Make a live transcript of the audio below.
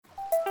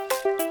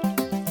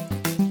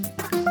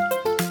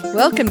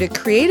Welcome to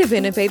Creative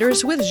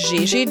Innovators with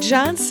Gigi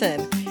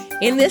Johnson.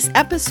 In this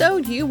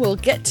episode, you will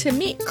get to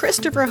meet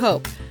Christopher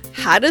Hope.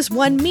 How does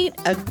one meet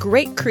a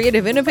great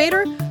creative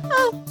innovator?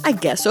 Oh, I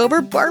guess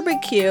over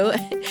barbecue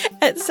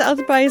at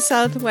South by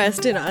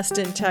Southwest in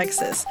Austin,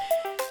 Texas.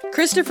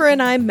 Christopher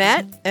and I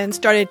met and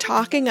started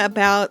talking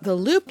about the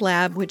Loop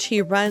Lab, which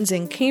he runs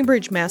in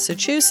Cambridge,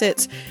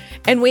 Massachusetts,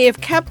 and we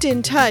have kept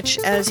in touch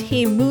as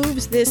he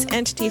moves this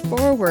entity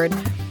forward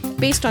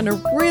based on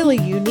a really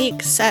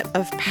unique set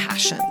of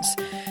passions.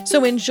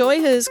 So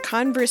enjoy his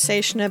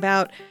conversation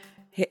about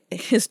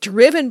his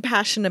driven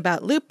passion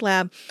about Loop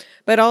Lab,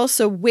 but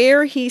also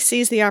where he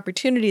sees the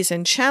opportunities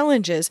and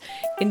challenges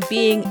in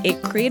being a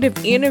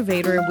creative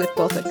innovator with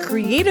both a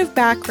creative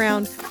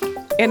background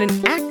and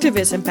an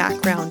activism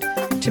background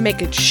to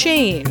make a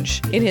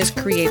change in his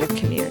creative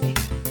community.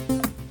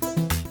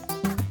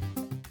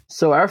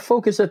 So our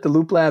focus at the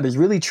Loop Lab is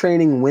really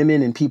training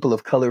women and people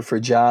of color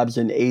for jobs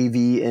in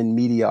AV and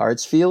media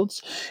arts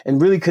fields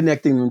and really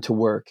connecting them to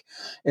work.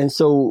 And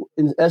so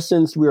in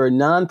essence, we're a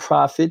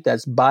nonprofit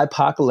that's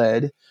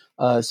BIPOC-led.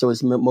 So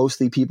it's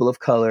mostly people of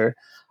color.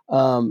 We're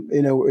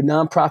a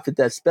nonprofit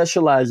that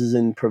specializes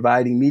in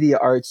providing media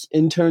arts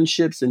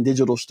internships and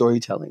digital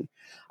storytelling.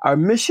 Our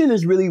mission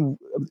is really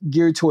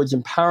geared towards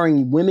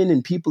empowering women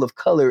and people of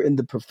color in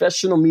the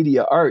professional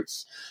media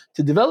arts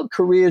to develop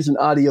careers in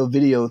audio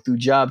video through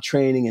job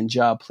training and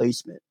job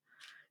placement.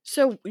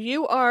 So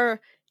you are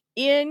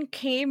in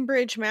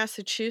Cambridge,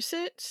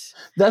 Massachusetts?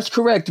 That's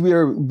correct. We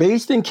are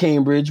based in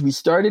Cambridge. We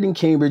started in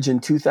Cambridge in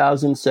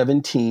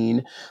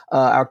 2017.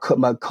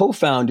 My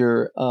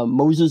co-founder,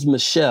 Moses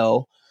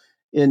Michel,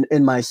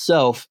 and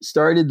myself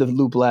started the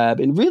Loop Lab.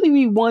 And really,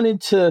 we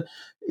wanted to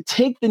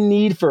take the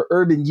need for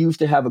urban youth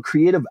to have a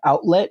creative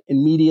outlet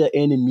in media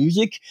and in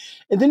music,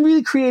 and then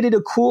really created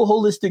a cool,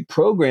 holistic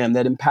program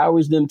that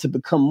empowers them to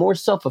become more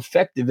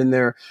self-effective in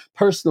their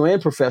personal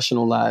and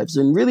professional lives,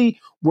 and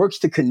really works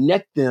to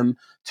connect them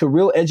to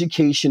real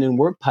education and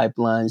work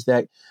pipelines.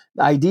 That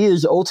the idea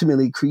is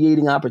ultimately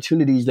creating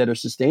opportunities that are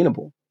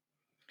sustainable.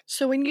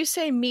 So when you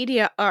say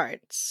media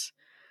arts,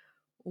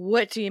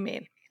 what do you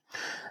mean?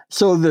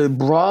 So the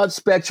broad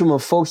spectrum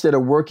of folks that are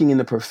working in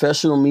the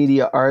professional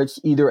media arts,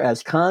 either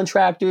as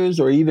contractors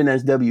or even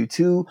as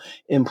W-2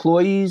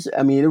 employees.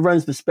 I mean, it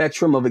runs the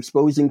spectrum of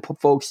exposing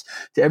folks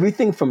to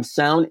everything from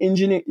sound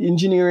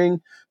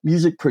engineering,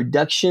 music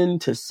production,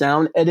 to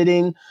sound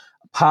editing,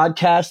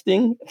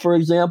 podcasting, for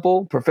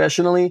example,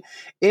 professionally,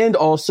 and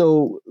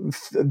also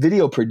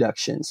video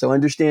production. So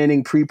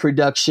understanding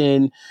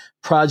pre-production,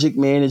 project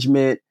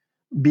management,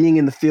 being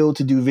in the field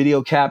to do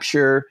video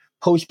capture,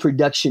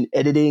 post-production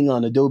editing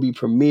on Adobe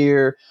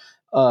Premiere,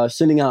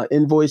 sending out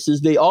invoices.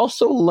 They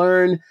also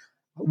learn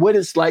what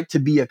it's like to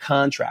be a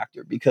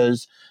contractor,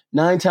 because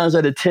 9 times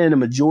out of 10, a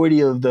majority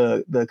of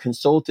the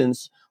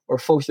consultants or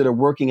folks that are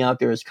working out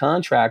there as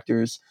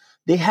contractors,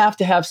 they have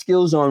to have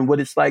skills on what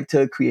it's like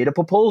to create a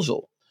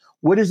proposal.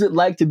 What is it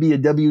like to be a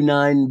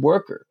W-9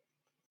 worker?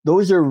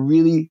 Those are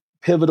really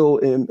pivotal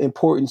and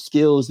important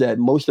skills that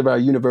most of our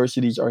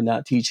universities are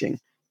not teaching.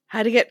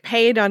 How to get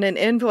paid on an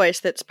invoice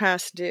that's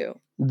past due.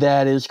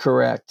 That is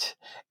correct.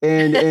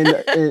 And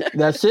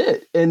that's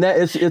it. And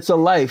it's a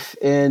life.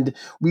 And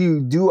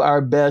we do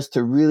our best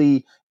to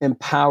really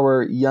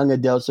empower young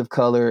adults of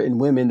color and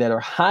women that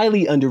are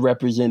highly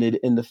underrepresented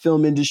in the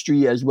film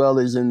industry, as well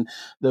as in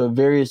the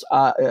various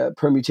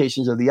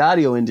permutations of the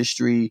audio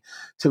industry,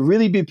 to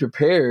really be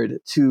prepared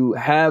to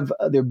have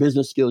their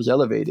business skills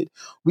elevated.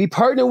 We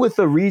partner with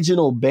a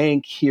regional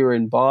bank here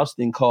in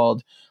Boston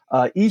called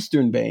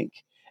Eastern Bank.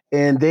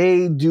 And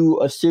they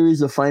do a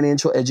series of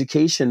financial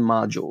education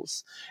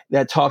modules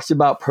that talks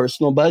about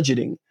personal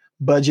budgeting,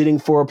 budgeting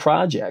for a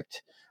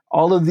project,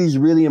 all of these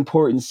really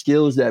important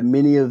skills that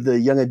many of the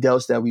young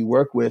adults that we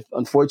work with,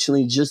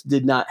 unfortunately, just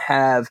did not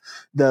have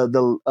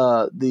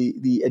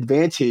the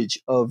advantage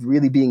of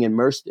really being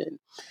immersed in.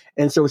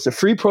 And so it's a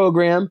free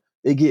program.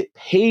 They get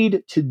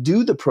paid to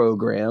do the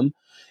program.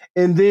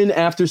 And then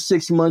after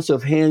 6 months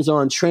of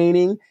hands-on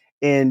training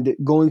and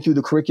going through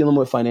the curriculum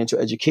with financial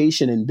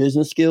education and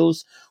business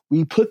skills,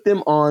 we put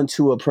them on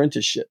to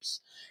apprenticeships.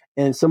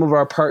 And some of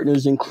our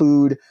partners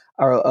include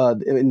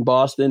in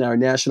Boston, our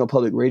national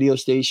public radio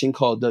station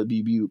called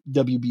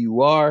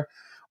WBUR.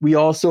 We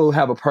also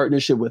have a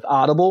partnership with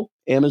Audible,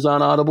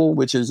 Amazon Audible,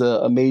 which is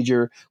a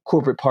major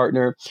corporate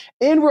partner.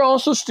 And we're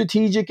also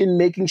strategic in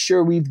making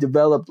sure we've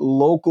developed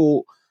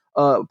local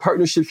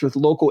partnerships with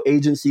local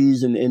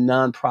agencies and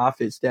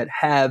nonprofits that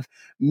have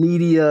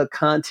media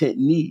content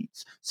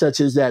needs, such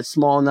as that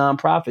small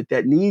nonprofit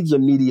that needs a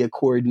media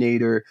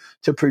coordinator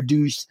to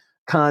produce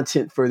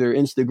content for their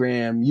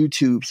Instagram,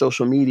 YouTube,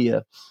 social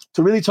media,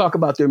 to really talk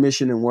about their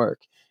mission and work.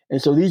 And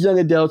so these young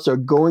adults are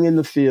going in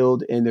the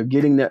field and they're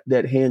getting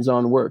that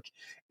hands-on work.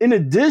 In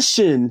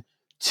addition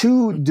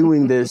to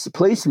doing this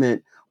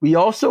placement, we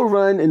also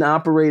run and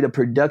operate a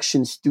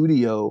production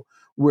studio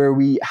where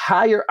we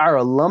hire our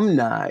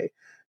alumni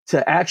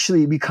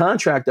we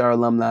contract our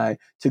alumni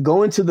to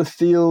go into the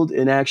field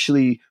and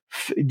actually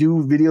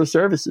do video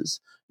services.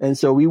 And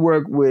so we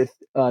work with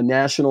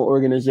national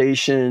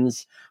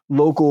organizations,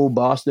 local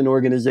Boston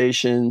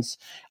organizations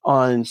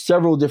on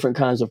several different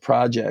kinds of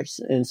projects.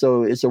 And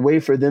so it's a way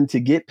for them to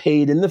get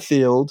paid in the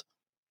field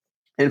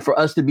and for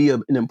us to be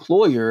an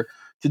employer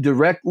to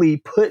directly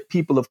put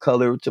people of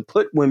color, to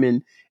put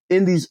women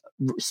in these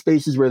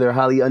spaces where they're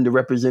highly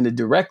underrepresented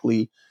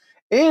directly.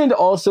 And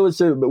also it's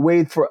a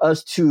way for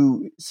us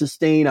to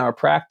sustain our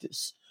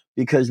practice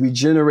because we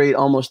generate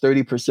almost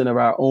 30% of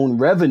our own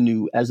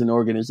revenue as an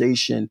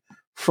organization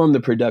from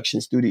the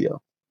production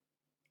studio.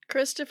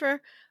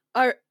 Christopher,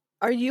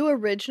 are you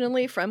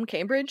originally from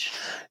Cambridge?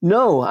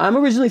 No, I'm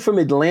originally from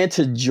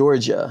Atlanta,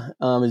 Georgia.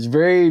 It's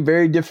very,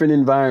 very different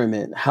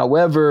environment.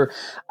 However,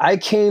 I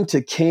came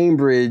to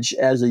Cambridge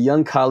as a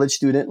young college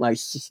student, like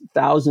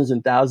thousands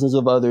and thousands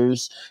of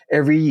others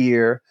every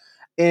year.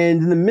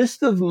 And in the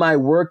midst of my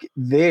work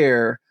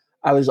there,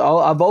 I've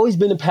always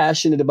been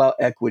passionate about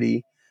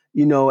equity.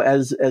 You know,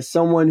 as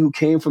someone who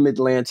came from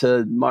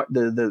Atlanta,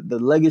 the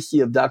legacy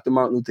of Dr.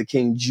 Martin Luther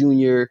King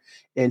Jr.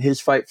 and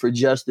his fight for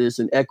justice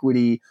and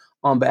equity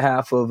on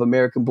behalf of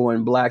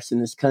American-born Blacks in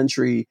this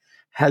country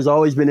has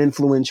always been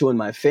influential in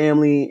my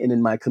family and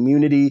in my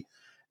community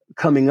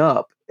coming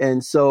up.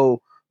 And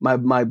so my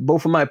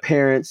both of my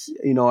parents,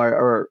 you know,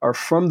 are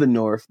from the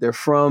North. They're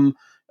from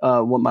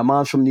my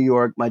mom's from New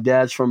York, my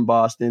dad's from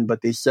Boston,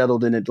 but they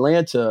settled in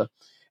Atlanta.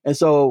 And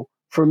so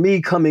for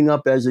me, coming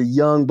up as a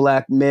young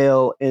Black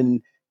male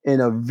in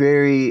a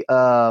very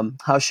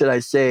how should I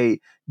say,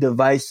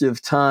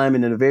 divisive time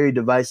and in a very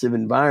divisive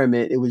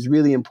environment, it was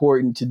really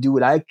important to do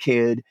what I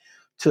could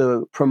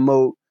to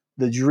promote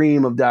the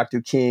dream of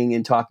Dr. King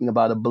and talking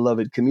about a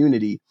beloved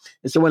community.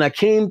 And so when I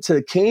came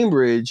to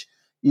Cambridge,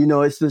 you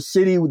know, it's the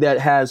city that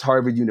has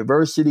Harvard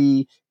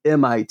University,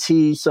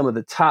 MIT, some of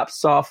the top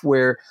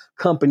software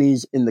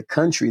companies in the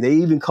country. They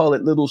even call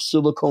it Little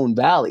Silicon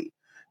Valley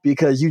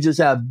because you just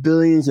have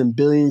billions and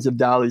billions of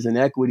dollars in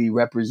equity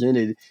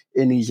represented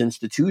in these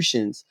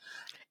institutions.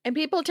 And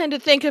people tend to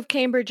think of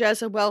Cambridge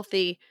as a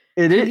wealthy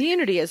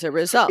community as a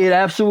result. It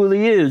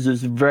absolutely is.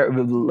 It's very,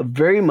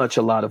 very much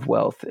a lot of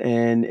wealth.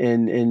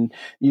 And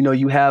you know,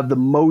 you have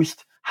the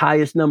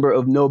highest number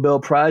of Nobel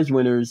Prize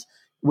winners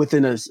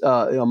within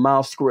a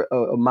mile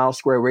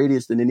square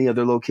radius than any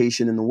other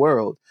location in the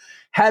world.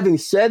 Having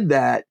said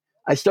that,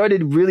 I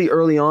started really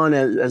early on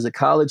as a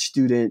college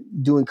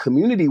student doing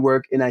community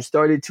work, and I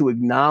started to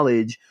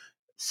acknowledge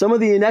some of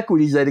the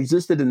inequities that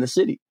existed in the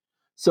city.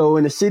 So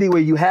in a city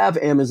where you have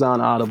Amazon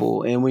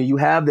Audible and when you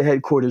have the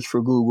headquarters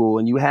for Google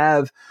and you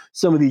have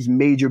some of these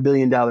major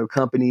billion-dollar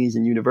companies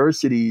and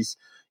universities,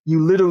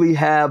 you literally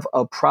have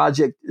a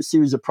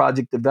series of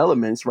project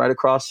developments right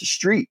across the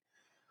street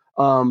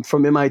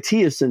from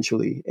MIT,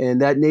 essentially. And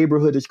that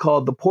neighborhood is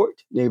called the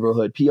Port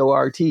neighborhood,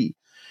 P-O-R-T.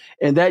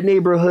 And that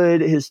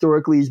neighborhood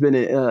historically has been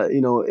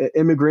an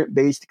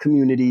immigrant-based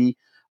community.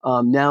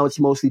 Now it's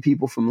mostly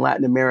people from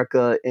Latin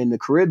America and the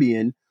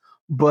Caribbean.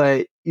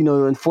 But, you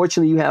know,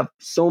 unfortunately, you have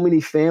so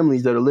many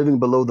families that are living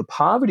below the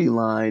poverty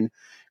line.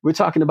 We're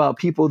talking about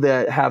people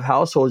that have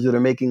households that are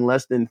making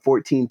less than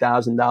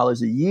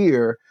 $14,000 a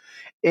year.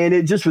 And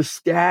it just was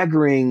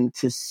staggering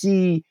to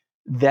see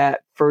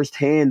that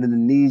firsthand in the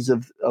needs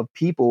of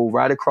people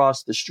right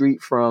across the street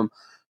from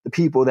the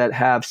people that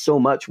have so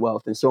much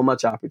wealth and so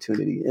much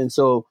opportunity. And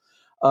so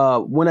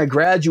when I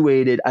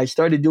graduated, I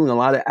started doing a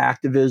lot of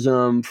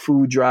activism,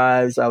 food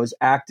drives. I was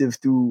active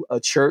through a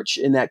church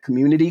in that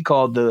community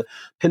called the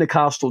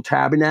Pentecostal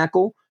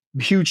Tabernacle.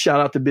 Huge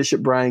shout out to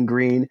Bishop Brian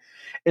Green.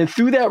 And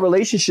through that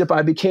relationship,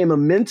 I became a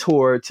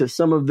mentor to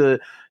some of the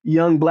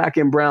young Black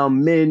and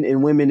brown men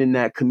and women in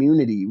that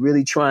community,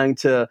 really trying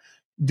to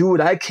do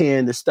what I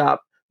can to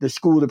stop the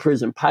school to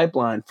prison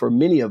pipeline for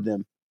many of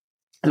them.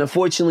 And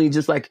unfortunately,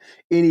 just like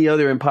any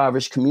other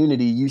impoverished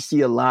community, you see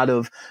a lot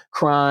of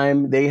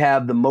crime. They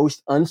have the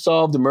most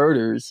unsolved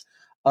murders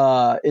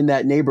in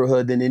that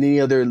neighborhood than in any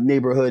other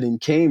neighborhood in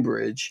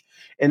Cambridge.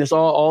 And it's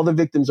all the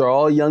victims are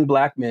all young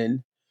Black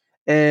men.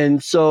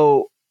 And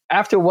so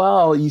after a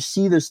while, you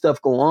see this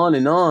stuff go on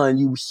and on.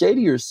 You say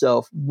to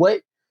yourself,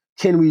 what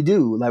can we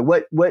do? Like,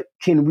 what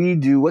can we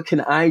do? What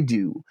can I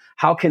do?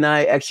 How can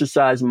I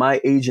exercise my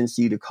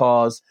agency to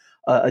cause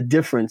a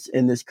difference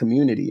in this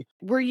community?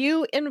 Were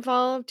you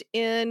involved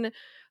in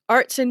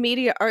arts and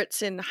media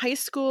arts in high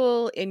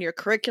school, in your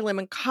curriculum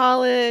in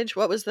college?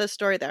 What was the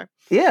story there?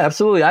 Yeah,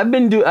 absolutely. I've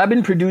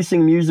been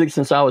producing music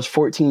since I was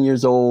 14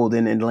 years old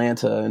in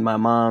Atlanta in my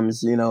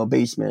mom's,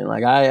 basement.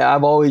 Like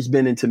I've always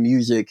been into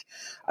music.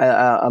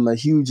 I'm a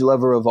huge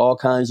lover of all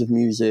kinds of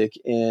music,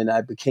 and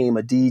I became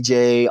a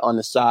DJ on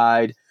the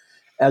side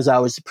as I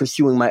was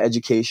pursuing my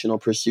educational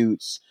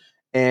pursuits.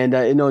 And,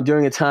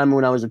 during a time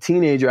when I was a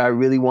teenager, I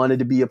really wanted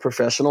to be a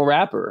professional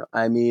rapper.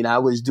 I mean, I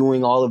was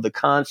doing all of the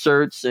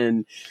concerts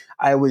and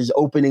I was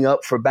opening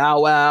up for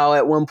Bow Wow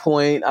at one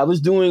point. I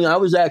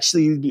was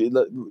actually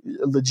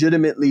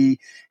legitimately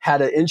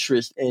had an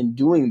interest in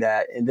doing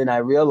that. And then I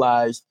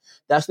realized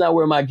that's not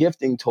where my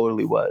gifting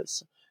totally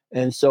was.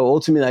 And so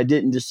ultimately I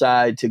didn't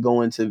decide to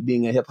go into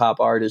being a hip hop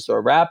artist or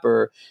a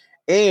rapper.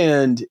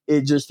 and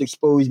it just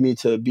exposed me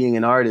to being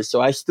an artist. So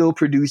I still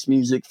produce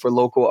music for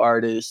local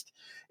artists.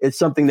 It's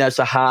something that's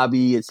a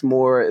hobby. It's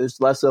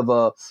less of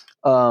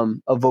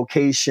a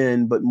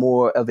vocation, but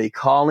more of a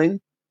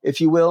calling,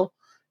 if you will.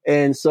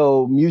 And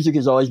so music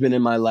has always been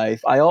in my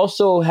life. I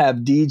also have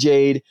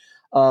DJ'd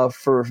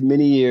for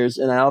many years,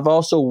 and I've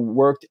also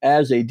worked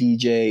as a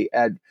DJ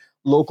at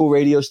local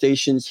radio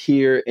stations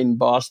here in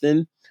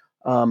Boston.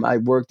 I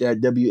worked at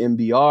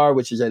WMBR,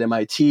 which is at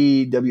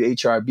MIT,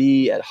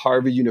 WHRB at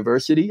Harvard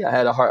University. I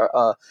had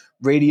a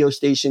radio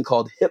station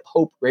called Hip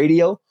Hope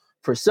Radio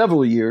for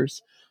several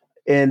years.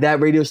 And that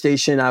radio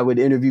station, I would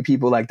interview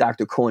people like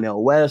Dr.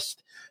 Cornel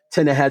West,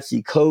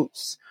 Ta-Nehisi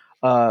Coates,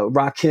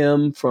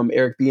 Rakim from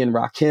Eric B. and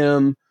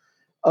Rakim,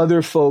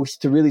 other folks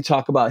to really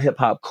talk about hip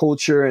hop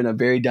culture in a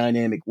very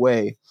dynamic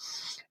way.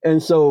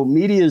 And so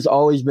media has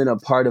always been a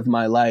part of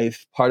my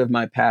life, part of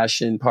my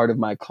passion, part of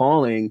my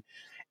calling.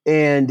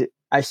 And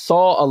I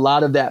saw a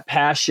lot of that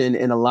passion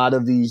in a lot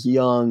of these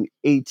young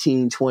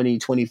 18, 20,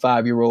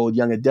 25-year-old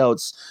young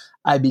adults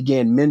I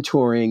began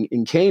mentoring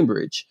in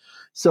Cambridge.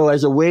 So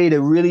as a way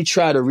to really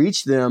try to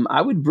reach them,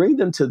 I would bring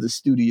them to the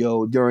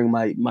studio during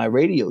my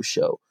radio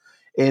show,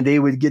 and they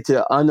would get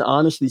to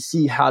honestly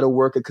see how to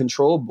work a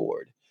control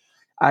board.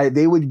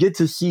 They would get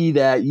to see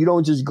that you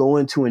don't just go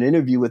into an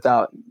interview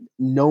without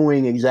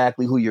knowing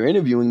exactly who you're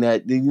interviewing,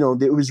 that,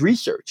 it was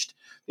researched.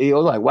 They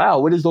were like, wow,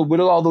 what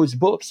are all those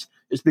books?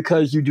 It's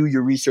because you do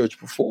your research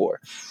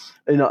before.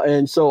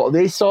 And so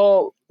they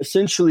saw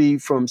essentially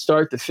from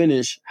start to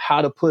finish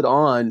how to put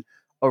on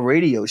a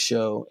radio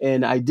show.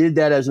 And I did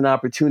that as an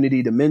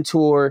opportunity to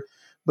mentor,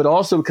 but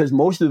also because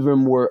most of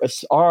them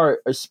are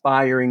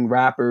aspiring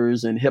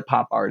rappers and hip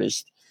hop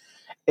artists.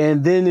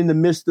 And then in the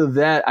midst of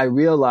that, I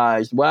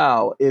realized,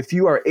 wow, if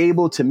you are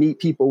able to meet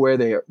people where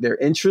their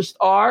interests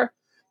are,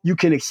 you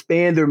can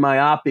expand their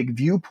myopic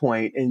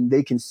viewpoint and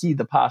they can see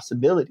the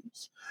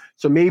possibilities.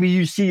 So maybe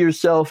you see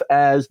yourself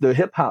as the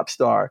hip hop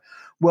star.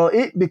 Well,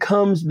 it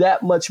becomes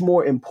that much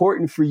more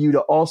important for you to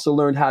also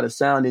learn how to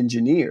sound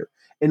engineer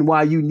and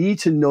why you need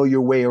to know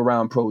your way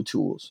around Pro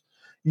Tools.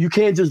 You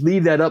can't just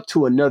leave that up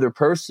to another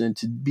person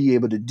to be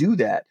able to do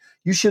that.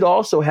 You should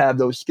also have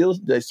those skills,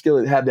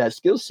 have that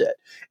skill set.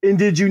 And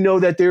did you know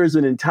that there is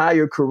an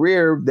entire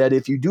career that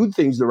if you do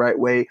things the right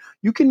way,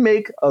 you can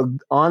make an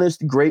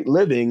honest, great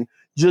living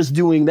just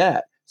doing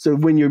that. So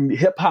when your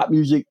hip hop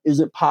music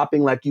isn't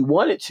popping like you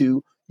want it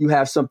to, you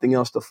have something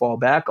else to fall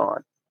back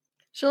on.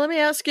 So let me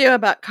ask you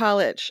about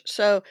college.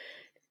 So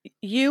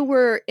you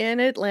were in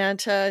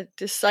Atlanta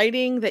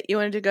deciding that you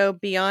wanted to go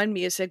beyond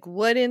music.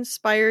 What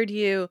inspired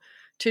you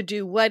to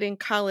do what in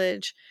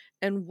college?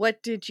 And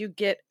what did you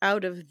get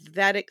out of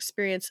that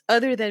experience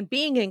other than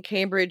being in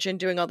Cambridge and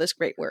doing all this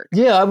great work?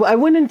 Yeah, I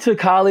went into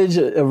college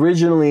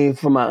originally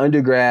for my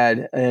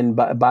undergrad in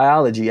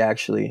biology,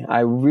 actually.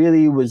 I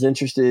really was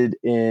interested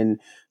in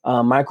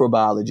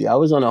microbiology. I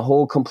was on a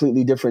whole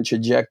completely different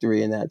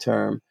trajectory in that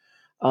term.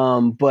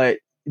 But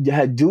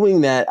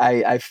doing that,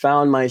 I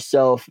found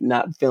myself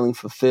not feeling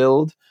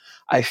fulfilled.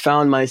 I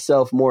found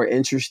myself more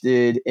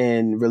interested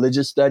in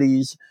religious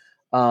studies,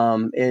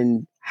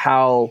 and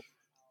how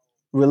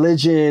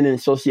religion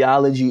and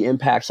sociology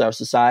impacts our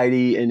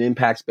society and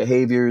impacts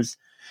behaviors.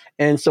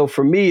 And so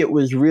for me, it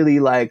was really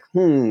like,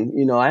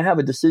 I have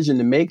a decision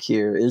to make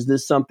here. Is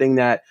this something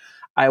that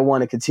I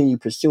want to continue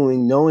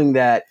pursuing, knowing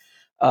that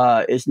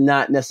it's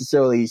not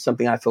necessarily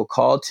something I feel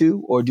called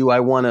to, or do I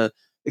want to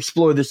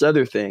explore this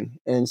other thing?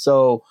 And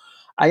so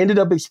I ended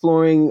up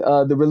exploring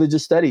the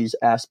religious studies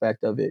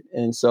aspect of it.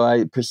 And so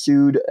I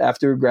pursued,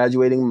 after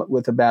graduating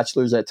with a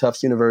bachelor's at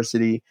Tufts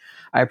University,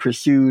 I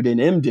pursued an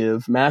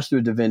MDiv, Master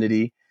of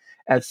Divinity,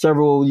 at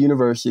several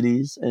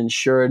universities. And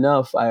sure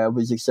enough, I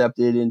was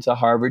accepted into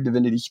Harvard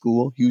Divinity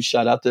School. Huge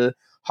shout out to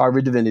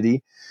Harvard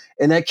Divinity.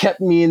 And that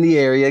kept me in the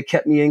area,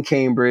 kept me in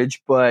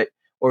Cambridge,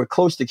 or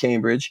close to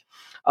Cambridge.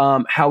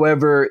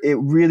 However, it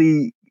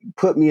really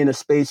put me in a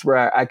space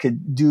where I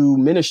could do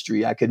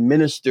ministry. I could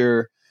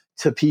minister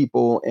to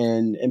people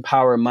and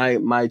empower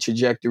my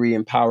trajectory,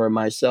 empower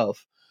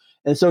myself.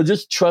 And so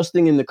just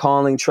trusting in the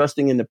calling,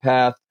 trusting in the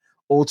path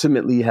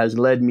ultimately has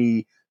led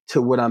me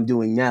to what I'm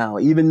doing now.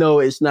 Even though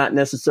it's not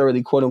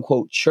necessarily quote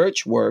unquote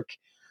church work,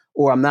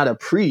 or I'm not a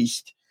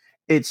priest,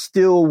 it's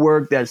still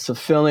work that's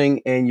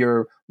fulfilling, and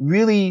you're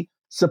really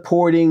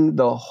supporting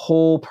the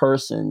whole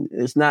person.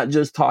 It's not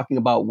just talking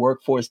about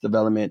workforce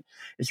development.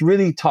 It's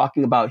really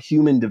talking about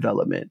human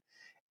development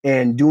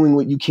and doing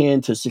what you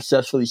can to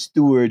successfully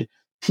steward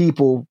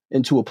people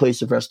into a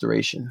place of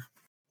restoration.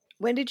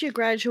 When did you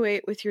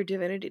graduate with your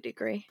divinity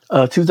degree?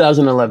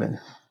 2011.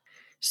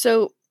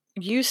 So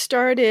you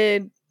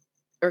started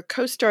or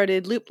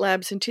co-started Loop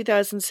Labs in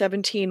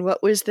 2017.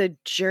 What was the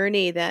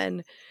journey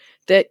then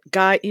that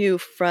got you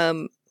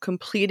from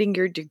completing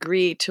your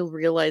degree to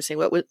realizing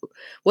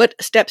what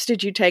steps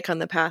did you take on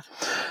the path?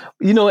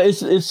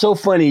 It's so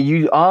funny.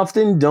 You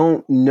often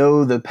don't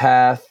know the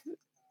path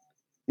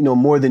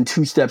more than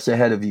 2 steps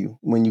ahead of you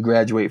when you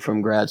graduate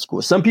from grad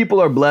school. Some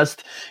people are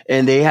blessed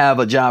and they have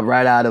a job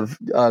right out of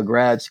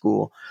grad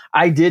school.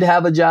 I did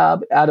have a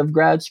job out of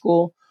grad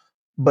school,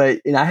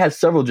 and I had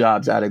several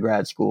jobs out of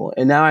grad school.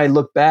 And now I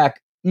look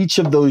back, each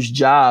of those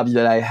jobs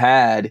that I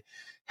had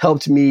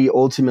helped me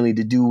ultimately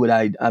to do what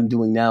I'm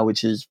doing now,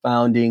 which is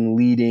founding,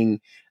 leading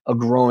a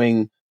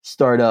growing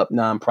startup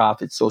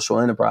nonprofit social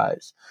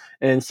enterprise.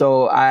 And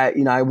so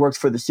I worked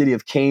for the city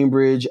of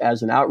Cambridge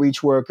as an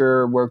outreach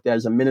worker, worked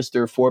as a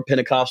minister for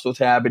Pentecostal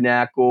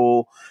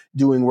Tabernacle,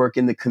 doing work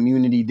in the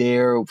community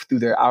there through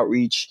their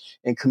outreach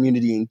and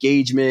community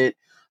engagement.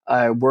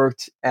 I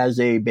worked as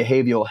a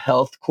behavioral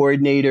health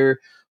coordinator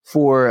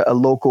for a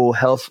local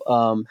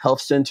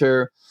health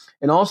center.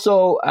 And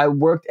also I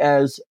worked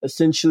as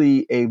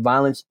essentially a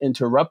violence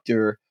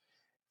interrupter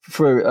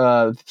for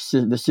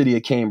the city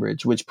of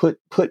Cambridge, which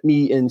put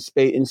me in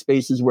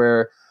spaces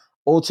where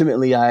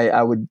ultimately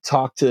I would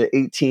talk to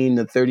 18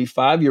 to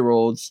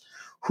 35-year-olds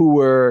who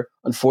were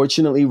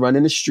unfortunately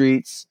running the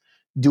streets,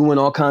 doing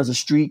all kinds of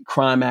street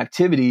crime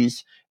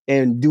activities,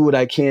 and do what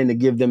I can to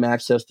give them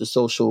access to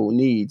social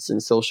needs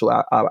and social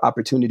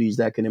opportunities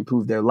that can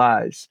improve their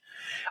lives.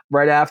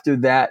 Right after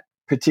that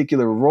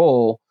particular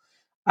role,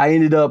 I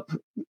ended up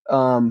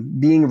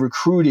being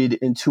recruited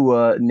into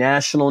a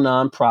national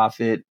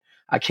nonprofit.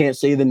 I can't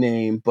say the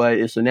name, but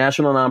it's a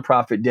national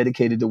nonprofit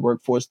dedicated to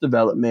workforce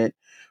development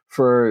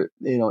for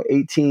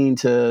 18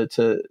 to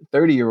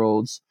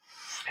 30-year-olds.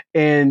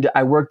 And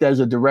I worked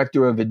as a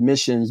director of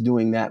admissions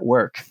doing that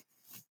work.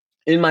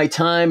 In my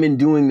time in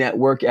doing that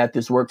work at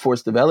this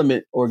workforce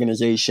development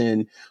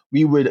organization,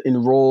 we would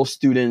enroll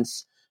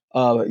students,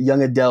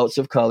 young adults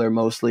of color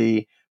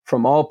mostly,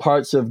 from all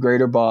parts of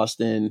greater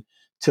Boston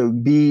to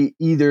be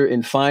either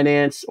in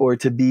finance or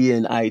to be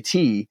in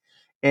IT.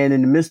 And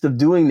in the midst of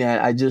doing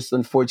that, I just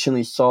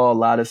unfortunately saw a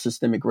lot of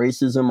systemic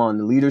racism on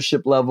the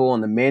leadership level, on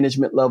the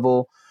management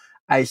level.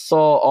 I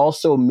saw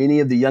also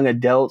many of the young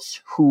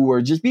adults who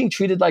were just being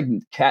treated like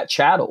cat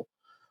chattel.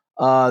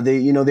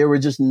 They were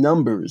just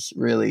numbers,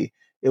 really.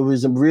 It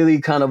was really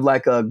kind of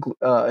like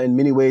in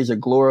many ways, a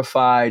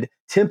glorified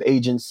temp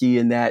agency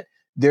in that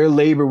their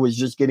labor was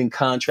just getting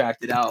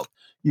contracted out.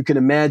 You can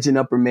imagine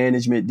upper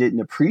management didn't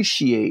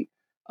appreciate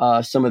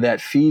some of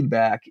that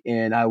feedback.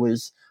 And I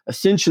was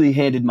essentially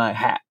handed my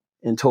hat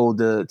and told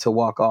to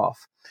walk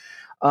off.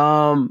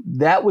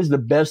 That was the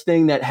best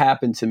thing that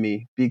happened to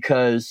me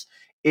because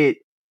it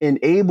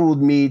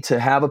enabled me to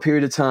have a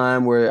period of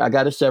time where I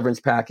got a severance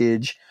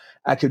package.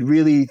 I could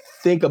really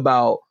think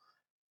about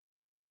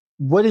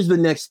what is the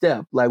next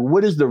step? Like,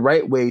 what is the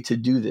right way to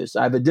do this?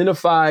 I've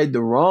identified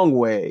the wrong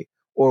way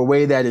or a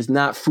way that is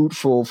not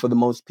fruitful for the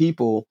most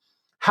people.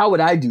 How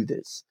would I do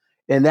this?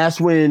 And that's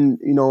when,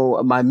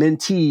 my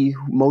mentee,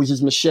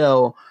 Moses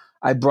Michel,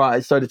 I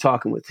started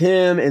talking with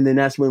him. And then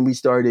that's when we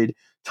started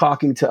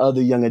talking to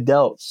other young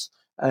adults.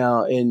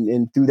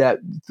 And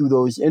through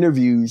those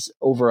interviews,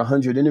 over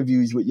 100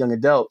 interviews with young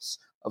adults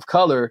of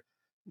color,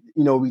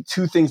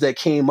 two things that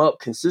came up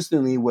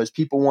consistently was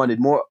people wanted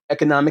more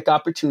economic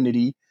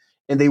opportunity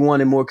and they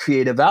wanted more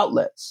creative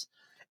outlets.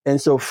 And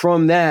so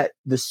from that,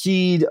 the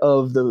seed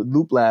of the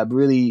Loop Lab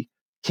really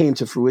came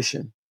to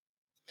fruition.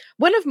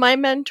 One of my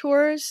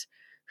mentors,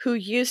 who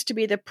used to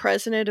be the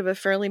president of a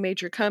fairly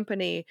major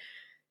company,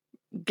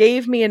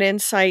 gave me an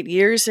insight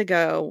years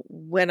ago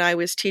when I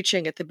was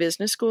teaching at the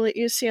business school at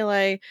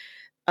UCLA,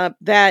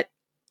 that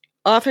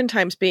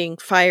oftentimes being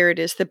fired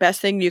is the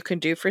best thing you can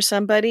do for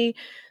somebody,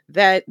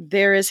 that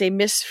there is a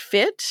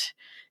misfit,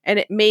 and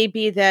it may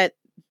be that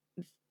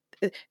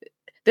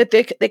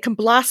they can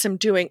blossom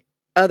doing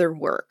other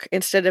work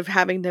instead of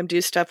having them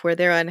do stuff where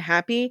they're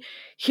unhappy.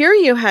 Here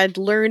you had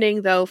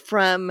learning, though,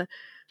 from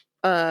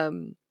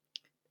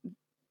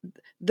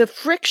the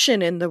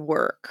friction in the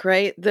work,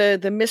 right?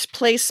 The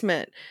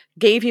misplacement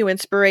gave you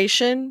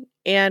inspiration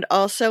and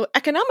also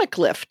economic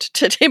lift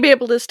to be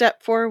able to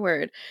step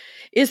forward.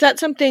 Is that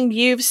something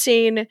you've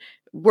seen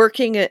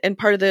working, and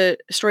part of the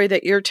story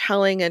that you're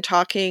telling and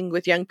talking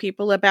with young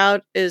people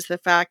about is the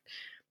fact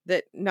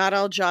that not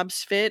all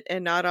jobs fit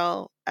and not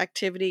all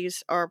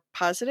activities are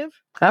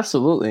positive?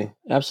 Absolutely.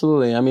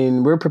 Absolutely. I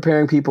mean, we're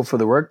preparing people for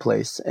the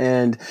workplace.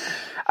 And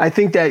I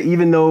think that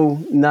even though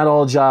not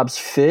all jobs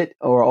fit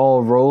or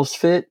all roles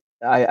fit,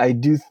 I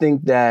do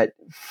think that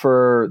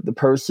for the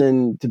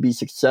person to be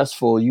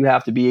successful, you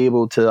have to be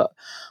able to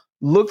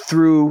look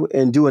through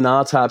and do an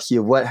autopsy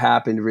of what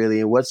happened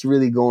really and what's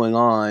really going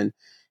on.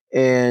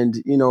 And,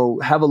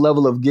 have a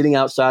level of getting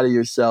outside of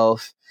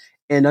yourself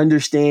and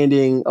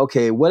understanding,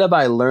 okay, what have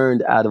I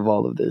learned out of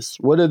all of this?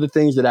 What are the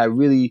things that I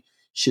really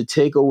should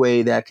take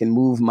away that can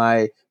move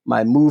my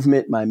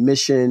movement, my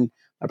mission,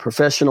 my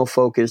professional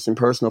focus and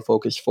personal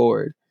focus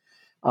forward?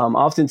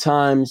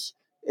 Oftentimes,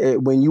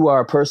 when you are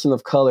a person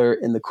of color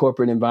in the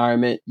corporate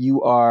environment,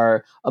 you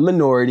are a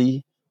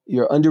minority.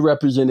 You're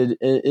underrepresented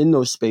in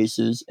those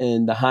spaces,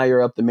 and the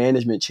higher up the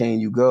management chain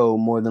you go,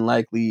 more than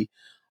likely,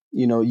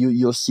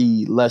 you'll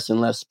see less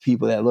and less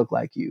people that look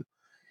like you.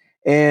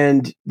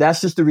 And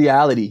that's just the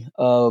reality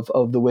of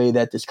the way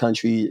that this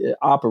country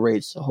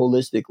operates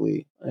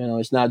holistically.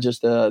 It's not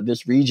just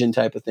this region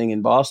type of thing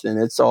in Boston.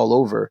 It's all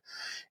over.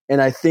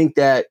 And I think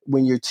that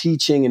when you're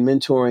teaching and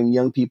mentoring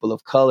young people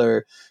of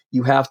color,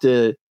 you have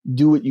to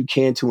do what you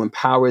can to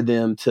empower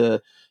them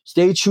to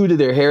stay true to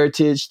their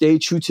heritage, stay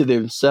true to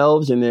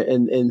themselves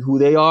and who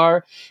they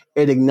are,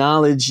 and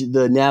acknowledge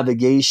the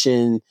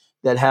navigation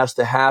that has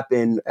to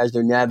happen as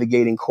they're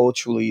navigating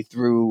culturally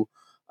through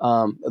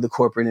the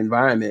corporate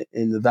environment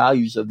and the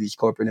values of these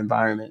corporate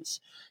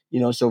environments.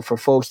 So for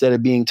folks that are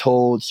being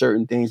told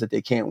certain things, that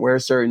they can't wear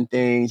certain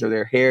things or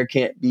their hair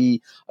can't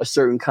be a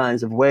certain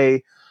kinds of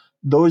way,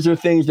 those are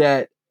things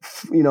that,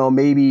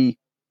 maybe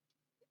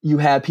you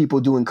had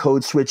people doing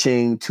code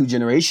switching 2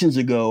 generations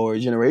ago or a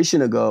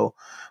generation ago.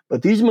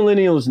 But these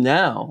millennials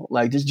now,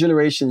 like this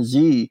Generation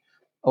Z,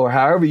 or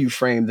however you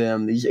frame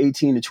them, these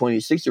 18 to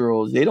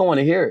 26-year-olds, they don't want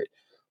to hear it.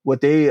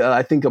 What they,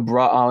 I think,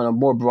 on a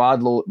more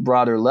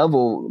broader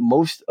level,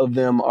 most of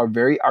them are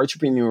very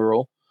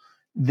entrepreneurial.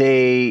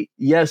 They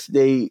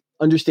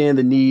understand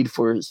the need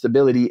for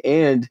stability,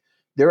 and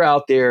they're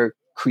out there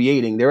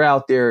creating. They're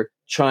out there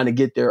trying to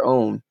get their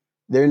own.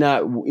 They're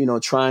not,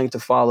 trying to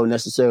follow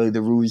necessarily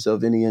the rules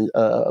of any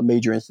a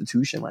major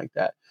institution like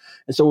that.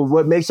 And so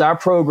what makes our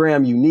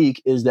program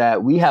unique is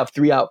that we have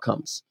 3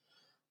 outcomes.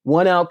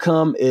 One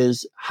outcome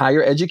is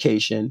higher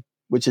education,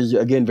 which is,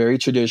 again, very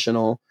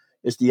traditional.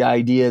 It's the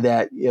idea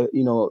that,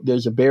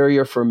 there's a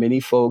barrier for many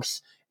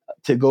folks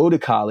to go to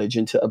college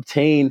and to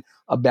obtain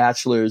a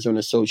bachelor's or an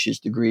associate's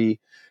degree.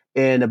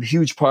 And a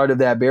huge part of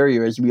that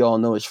barrier, as we all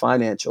know, is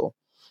financial.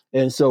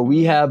 And so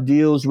we have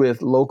deals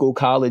with local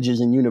colleges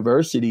and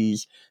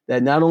universities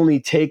that not only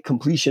take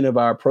completion of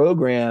our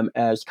program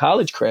as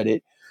college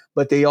credit,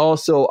 but they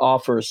also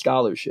offer a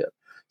scholarship.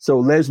 So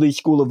Leslie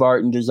School of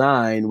Art and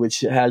Design,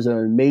 which has an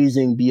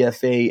amazing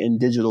BFA in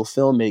digital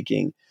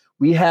filmmaking,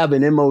 we have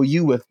an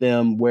MOU with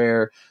them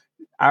where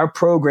our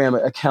program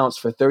accounts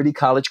for 30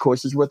 college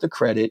courses worth of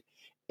credit.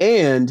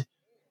 And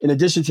in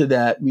addition to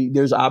that,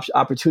 there's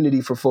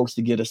opportunity for folks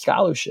to get a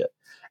scholarship.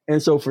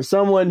 And so for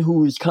someone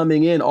who's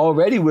coming in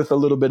already with a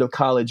little bit of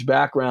college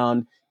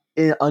background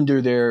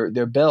under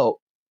their belt,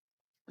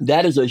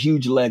 that is a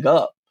huge leg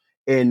up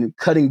in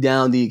cutting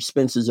down the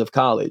expenses of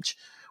college.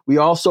 We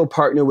also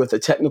partner with a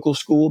technical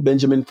school,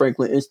 Benjamin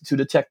Franklin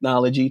Institute of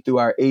Technology, through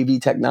our AV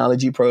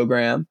technology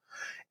program.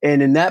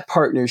 And in that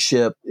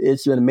partnership,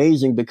 it's been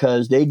amazing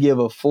because they give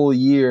a full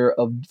year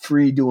of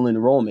free dual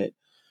enrollment.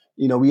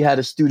 We had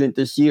a student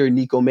this year,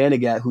 Nico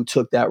Manigat, who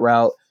took that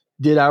route,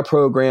 did our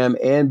program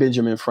and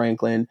Benjamin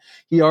Franklin.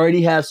 He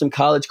already has some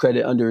college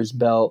credit under his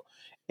belt.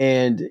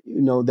 And,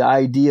 the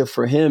idea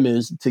for him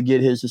is to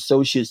get his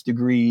associate's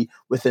degree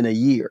within a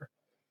year.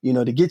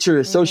 To get your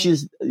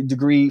associate's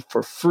degree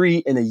for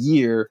free in a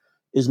year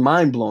is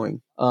mind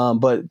blowing.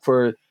 But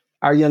for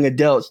our young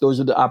adults, those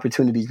are the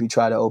opportunities we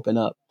try to open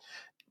up.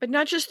 But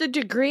not just the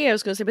degree, I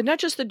was going to say, but not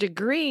just the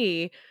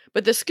degree,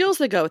 but the skills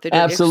that go with it.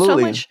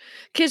 Absolutely. So much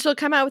kids will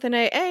come out with an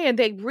AA and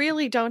they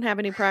really don't have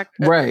any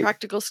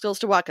practical skills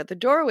to walk out the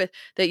door with,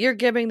 that you're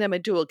giving them a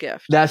dual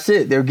gift. That's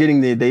it. They're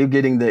getting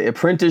the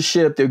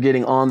apprenticeship, they're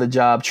getting on the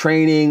job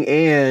training,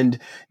 and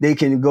they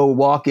can go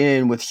walk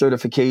in with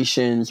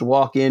certifications,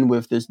 walk in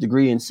with this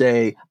degree and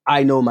say,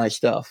 I know my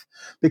stuff.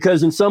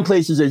 Because in some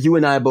places, as you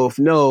and I both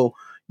know,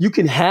 you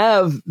can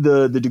have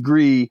the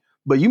degree,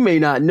 but you may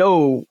not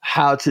know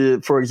how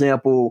to, for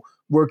example,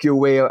 work your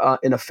way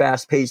in a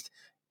fast-paced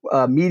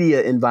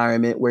media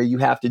environment where you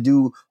have to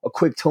do a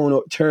quick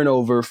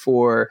turnover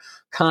for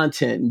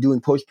content and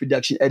doing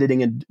post-production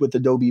editing with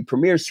Adobe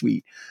Premiere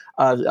Suite.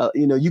 But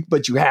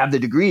you have the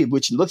degree,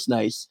 which looks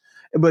nice.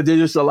 But there's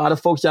just a lot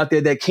of folks out there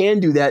that can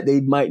do that.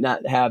 They might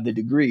not have the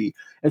degree.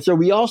 And so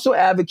we also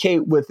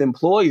advocate with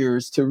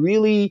employers to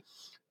really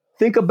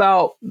think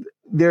about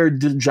their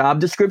job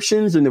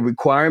descriptions and the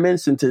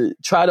requirements and to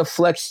try to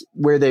flex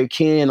where they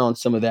can on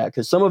some of that.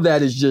 Because some of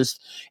that is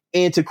just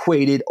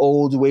antiquated,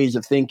 old ways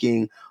of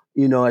thinking,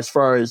 as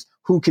far as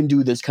who can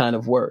do this kind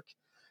of work.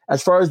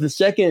 As far as the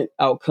second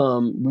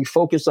outcome, we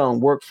focus on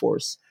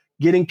workforce,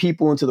 getting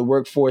people into the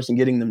workforce and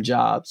getting them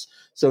jobs.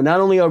 So not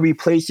only are we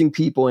placing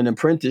people in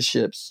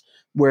apprenticeships,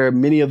 where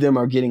many of them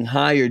are getting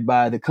hired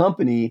by the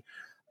company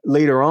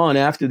later on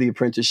after the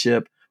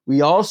apprenticeship, we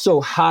also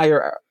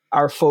hire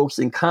our folks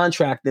and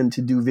contract them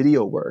to do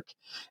video work.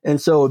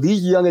 And so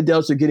these young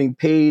adults are getting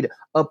paid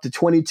up to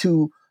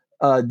 $22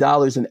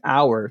 an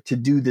hour to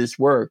do this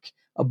work,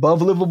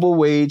 above livable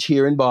wage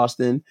here in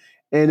Boston.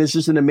 And it's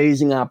just an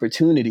amazing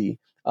opportunity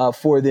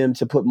for them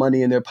to put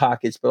money in their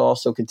pockets, but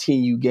also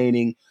continue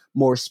gaining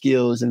more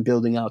skills and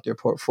building out their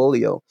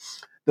portfolio.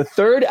 The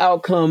third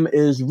outcome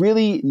is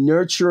really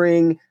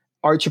nurturing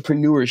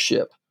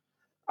entrepreneurship.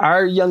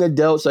 Our young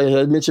adults, as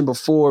I mentioned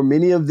before,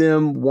 many of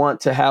them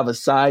want to have a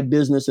side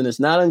business, and it's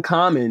not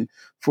uncommon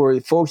for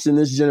folks in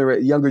this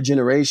younger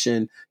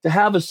generation to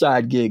have a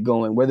side gig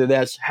going, whether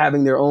that's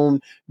having their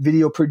own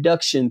video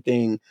production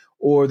thing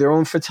or their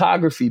own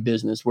photography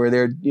business where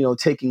they're,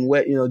 taking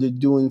they're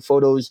doing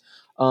photos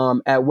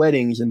at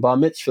weddings and bar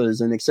mitzvahs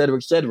and et cetera,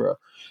 et cetera.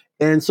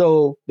 And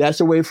so that's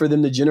a way for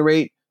them to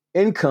generate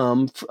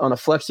income on a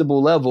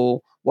flexible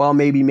level while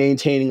maybe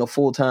maintaining a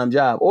full-time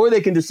job. Or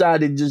they can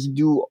decide to just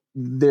do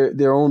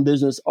their own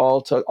business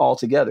all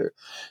together.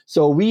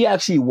 So we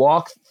actually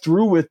walk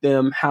through with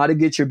them how to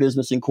get your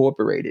business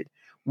incorporated.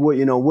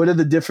 What are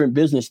the different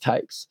business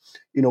types?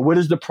 What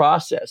is the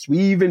process? We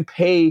even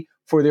pay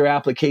for their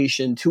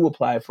application to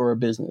apply for a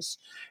business.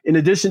 In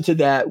addition to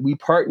that, we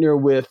partner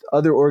with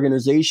other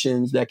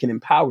organizations that can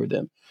empower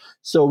them.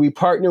 So we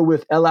partner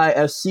with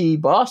LISC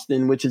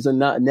Boston, which is a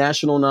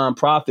national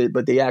nonprofit,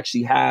 but they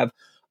actually have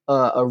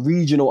a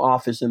regional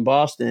office in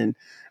Boston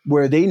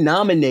where they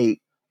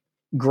nominate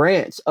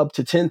grants up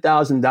to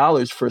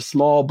 $10,000 for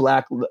small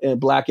black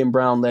and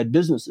brown led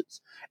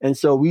businesses. And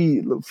so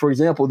we, for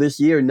example, this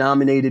year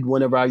nominated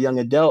one of our young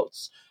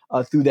adults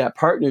through that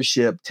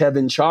partnership,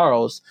 Tevin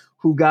Charles,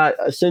 who got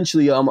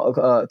essentially a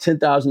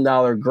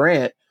 $10,000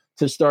 grant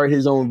to start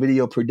his own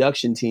video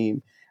production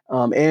team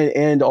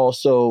and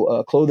also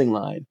a clothing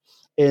line.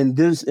 And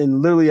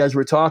literally as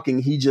we're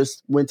talking, he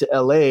just went to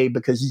LA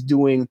because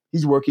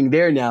he's working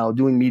there now,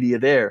 doing media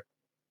there.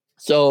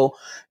 So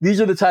these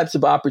are the types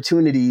of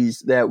opportunities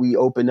that we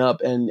open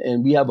up,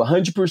 and we have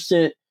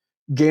 100%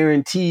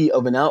 guarantee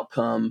of an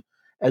outcome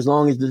as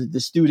long as the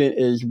student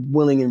is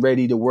willing and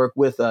ready to work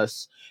with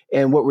us.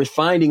 And what we're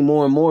finding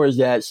more and more is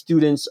that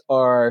students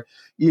are,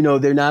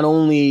 they're not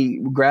only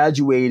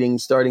graduating,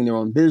 starting their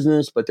own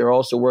business, but they're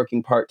also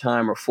working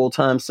part-time or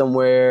full-time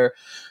somewhere.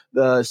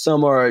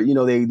 Some are,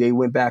 they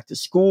went back to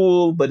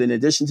school, but in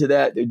addition to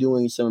that, they're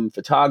doing some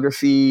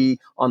photography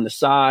on the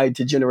side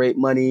to generate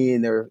money,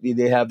 and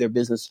they have their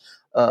business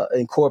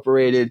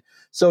incorporated.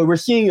 So we're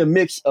seeing a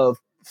mix of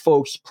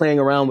folks playing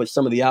around with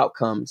some of the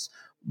outcomes,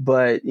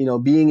 but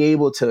being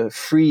able to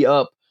free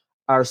up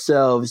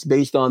ourselves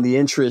based on the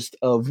interest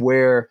of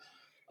where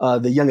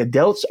the young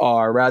adults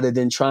are, rather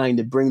than trying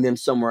to bring them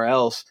somewhere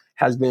else,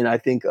 has been, I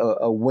think,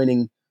 a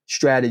winning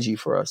strategy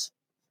for us.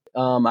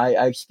 I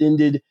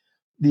extended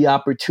the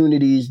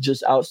opportunities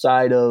just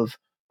outside of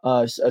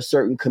a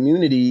certain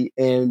community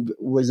and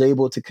was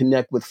able to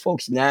connect with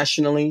folks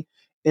nationally,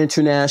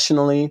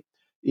 internationally.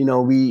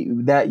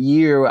 That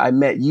year I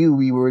met you,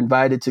 we were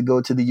invited to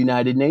go to the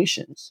United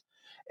Nations,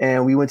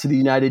 and we went to the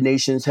United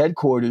Nations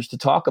headquarters to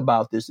talk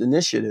about this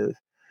initiative,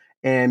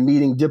 and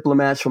meeting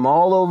diplomats from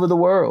all over the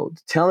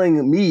world,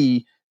 telling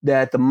me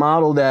that the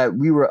model that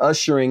we were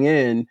ushering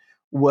in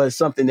was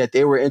something that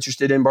they were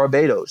interested in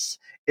Barbados,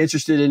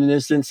 interested in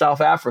this in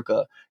South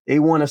Africa. They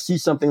want to see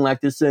something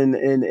like this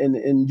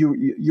in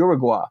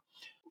Uruguay.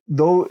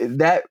 Though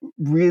that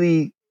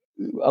really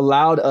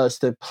allowed us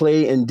to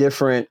play in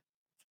different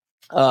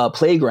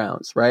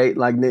playgrounds, right?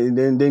 Like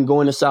then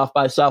going to South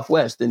by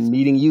Southwest and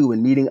meeting you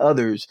and meeting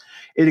others.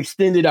 It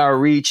extended our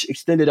reach,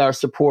 extended our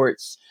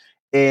supports,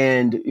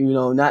 and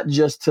not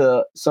just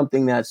to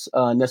something that's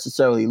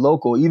necessarily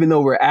local. Even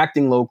though we're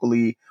acting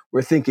locally,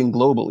 we're thinking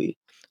globally.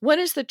 What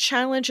is the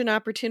challenge and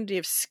opportunity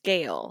of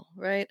scale,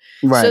 right?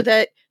 Right. So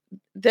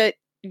that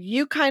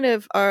you kind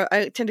of are,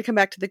 I tend to come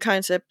back to the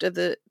concept of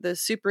the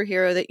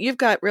superhero, that you've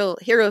got real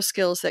hero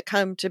skills that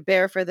come to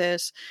bear for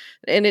this.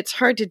 And it's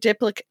hard to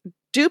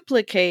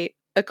duplicate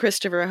a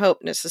Christopher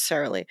Hope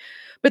necessarily.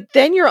 But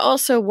then you're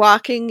also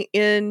walking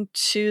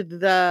into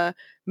the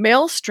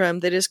maelstrom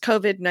that is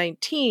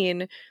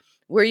COVID-19,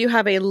 where you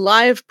have a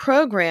live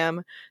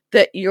program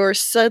that you're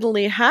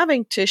suddenly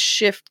having to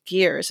shift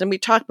gears. And we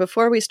talked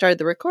before we started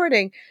the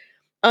recording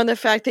on the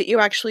fact that you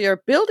actually are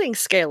building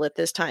scale at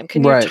this time.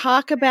 Can you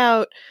talk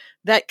about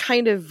that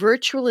kind of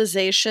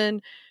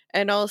virtualization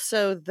and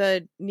also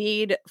the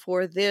need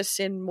for this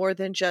in more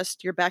than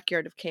just your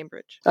backyard of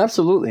Cambridge?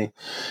 Absolutely.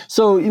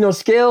 So,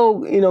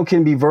 scale,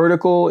 can be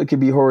vertical, it can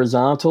be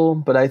horizontal,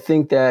 but I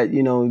think that,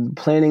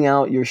 planning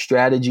out your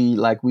strategy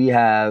like we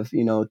have,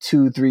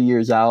 2-3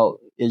 years out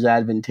is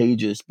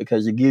advantageous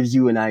because it gives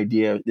you the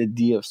idea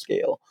of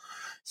scale.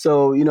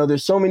 So,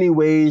 there's so many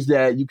ways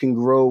that you can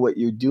grow what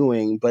you're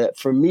doing. But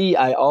for me,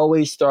 I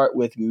always start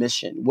with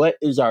mission. What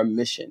is our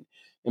mission?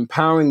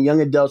 Empowering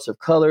young adults of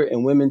color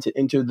and women to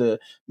enter the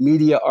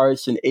media,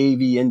 arts, and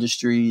AV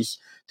industries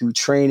through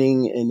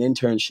training and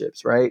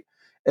internships, right?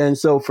 And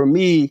so for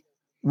me,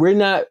 we're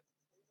not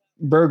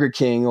Burger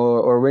King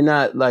or we're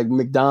not like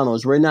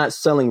McDonald's. We're not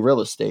selling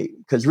real estate,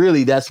 because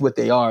really that's what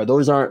they are.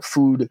 Those aren't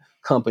food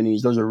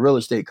companies. Those are real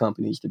estate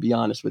companies, to be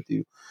honest with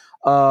you.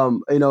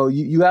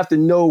 You have to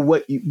know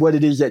what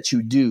it is that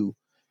you do.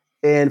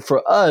 And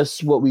for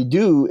us, what we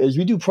do is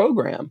we do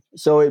program.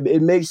 So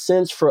it makes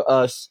sense for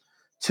us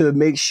to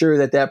make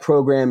sure that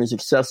program is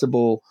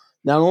accessible,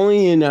 not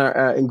only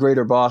in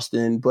Greater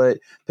Boston, but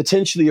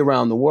potentially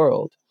around the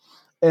world.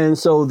 And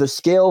so the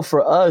scale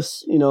for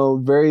us,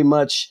 very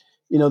much,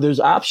 there's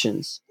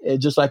options,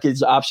 just like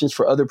it's options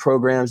for other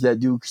programs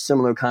that do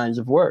similar kinds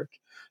of work.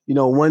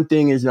 One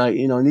thing is like,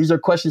 and these are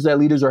questions that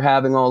leaders are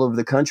having all over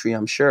the country,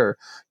 I'm sure.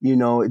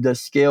 Does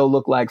scale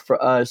look like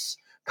for us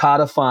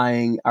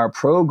codifying our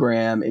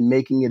program and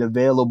making it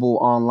available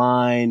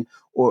online,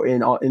 or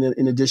in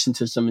addition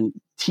to some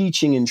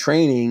teaching and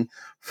training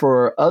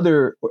for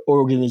other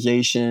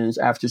organizations,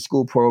 after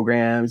school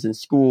programs and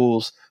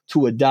schools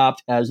to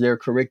adopt as their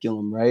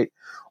curriculum, right?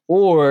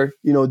 Or,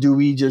 do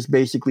we just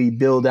basically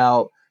build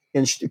out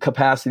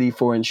capacity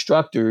for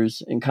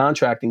instructors and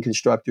contracting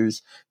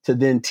constructors to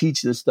then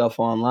teach this stuff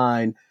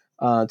online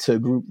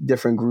to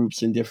different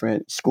groups in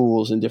different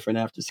schools and different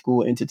after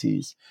school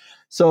entities.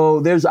 So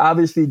there's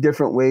obviously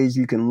different ways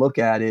you can look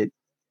at it.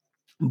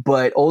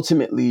 But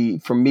ultimately,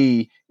 for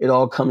me, it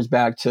all comes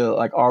back to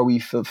like, are we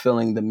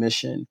fulfilling the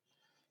mission?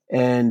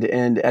 And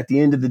at the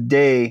end of the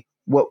day,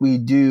 what we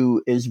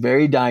do is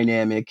very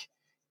dynamic.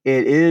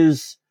 It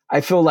is,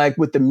 I feel like,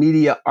 with the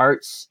media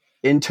arts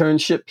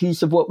internship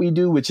piece of what we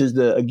do, which is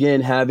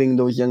again, having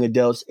those young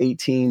adults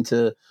 18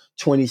 to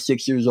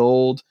 26 years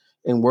old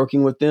and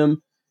working with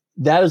them,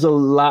 that is a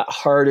lot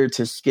harder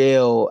to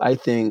scale, I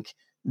think,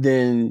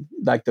 than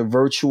like the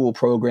virtual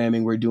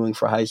programming we're doing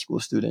for high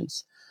school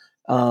students.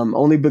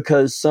 Only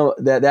because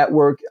that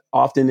work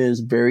often is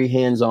very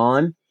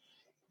hands-on,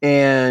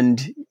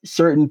 and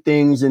certain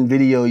things in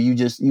video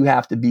you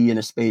have to be in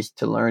a space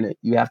to learn it.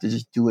 You have to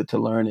just do it to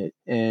learn it.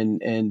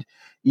 And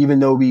even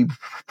though we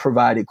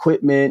provide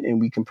equipment and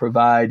we can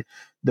provide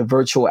the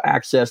virtual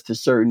access to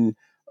certain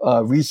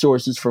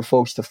resources for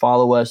folks to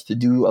follow us to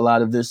do a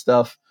lot of this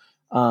stuff,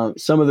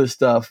 some of the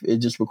stuff it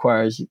just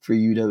requires for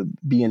you to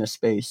be in a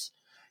space.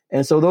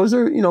 And so those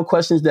are,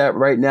 questions that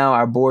right now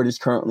our board is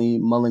currently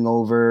mulling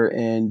over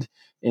and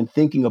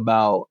thinking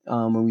about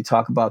when we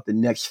talk about the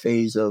next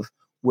phase of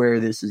where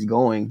this is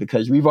going,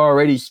 because we've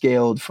already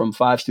scaled from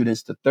 5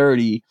 students to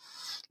 30.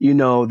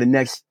 The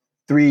next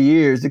 3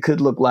 years, it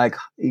could look like,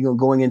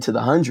 going into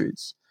the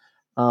hundreds.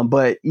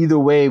 But either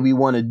way, we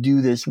want to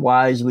do this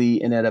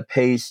wisely and at a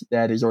pace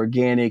that is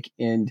organic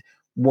and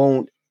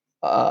won't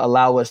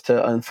allow us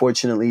to,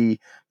 unfortunately,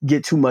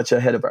 get too much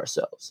ahead of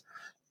ourselves.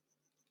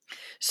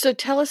 So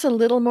tell us a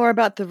little more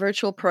about the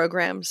virtual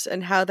programs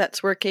and how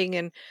that's working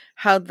and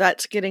how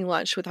that's getting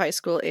launched with high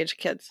school age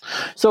kids.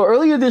 So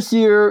earlier this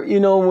year,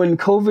 when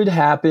COVID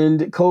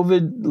happened,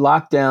 COVID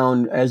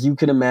lockdown, as you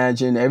can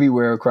imagine,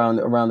 everywhere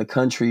around the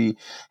country,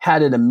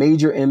 had a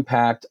major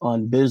impact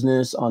on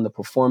business, on the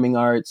performing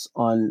arts,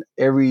 on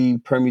every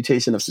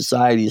permutation of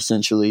society,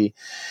 essentially.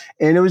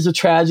 And it was a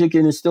tragic,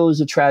 and it still is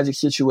a tragic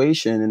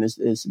situation, and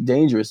it's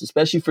dangerous,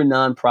 especially for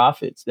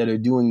nonprofits that are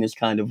doing this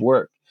kind of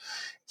work.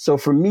 So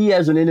for me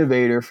as an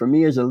innovator, for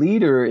me as a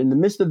leader, in the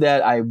midst of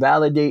that, I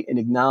validate and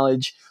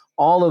acknowledge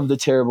all of the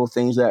terrible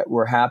things that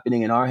were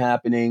happening and are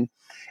happening.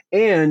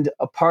 And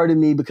a part of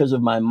me, because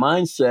of my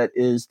mindset,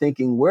 is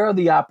thinking, where are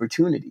the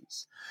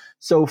opportunities?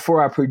 So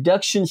for our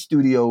production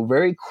studio,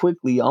 very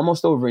quickly,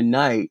 almost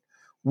overnight,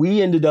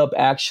 we ended up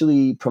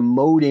actually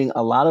promoting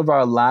a lot of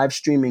our live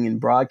streaming and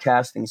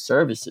broadcasting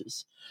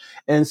services.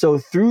 And so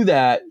through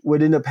that,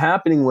 what ended up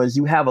happening was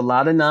you have a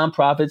lot of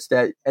nonprofits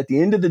that at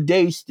the end of the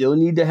day still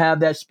need to have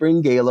that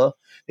spring gala.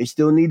 They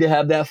still need to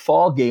have that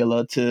fall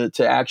gala to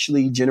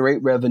actually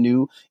generate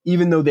revenue,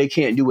 even though they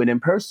can't do it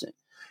in person.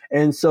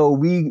 And so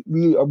we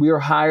are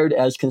hired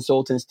as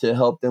consultants to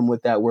help them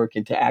with that work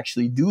and to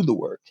actually do the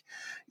work.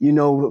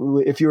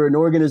 If you're an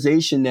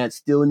organization that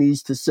still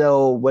needs to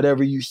sell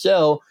whatever you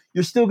sell,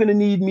 you're still going to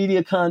need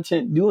media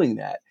content doing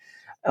that.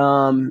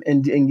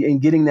 And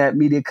getting that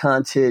media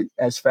content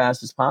as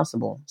fast as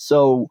possible.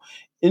 So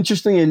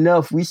interestingly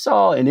enough, we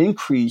saw an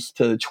increase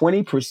to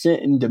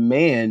 20% in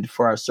demand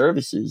for our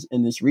services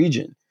in this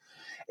region.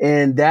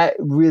 And that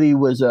really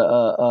was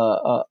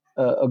a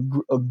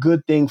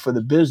good thing for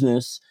the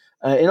business.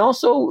 And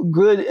also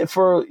good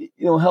for,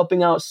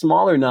 helping out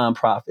smaller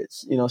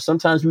nonprofits.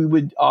 Sometimes we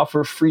would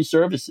offer free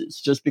services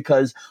just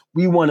because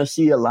we want to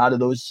see a lot of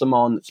those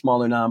smaller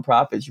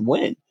nonprofits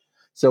win.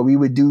 So we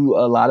would do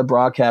a lot of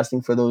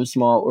broadcasting for those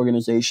small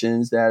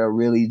organizations that are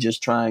really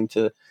just trying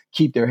to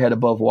keep their head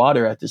above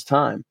water at this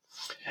time.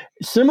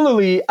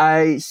 Similarly,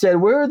 I said,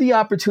 where are the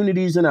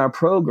opportunities in our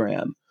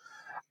program?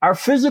 Our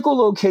physical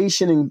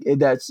location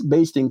that's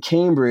based in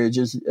Cambridge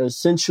is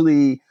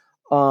essentially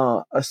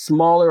a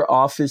smaller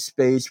office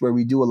space where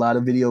we do a lot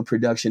of video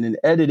production and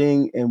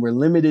editing, and we're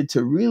limited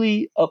to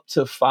really up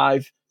to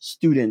 5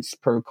 students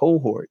per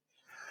cohort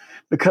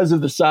because of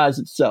the size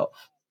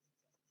itself.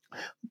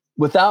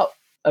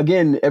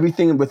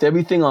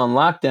 Everything on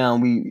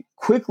lockdown, we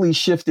quickly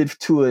shifted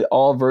to an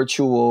all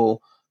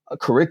virtual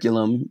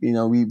curriculum.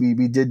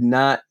 We did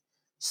not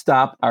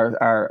stop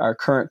our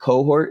current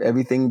cohort.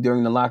 Everything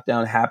during the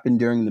lockdown happened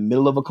during the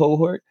middle of a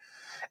cohort.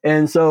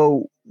 And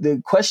so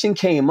the question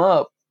came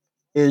up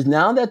is,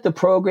 now that the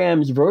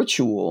program is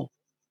virtual,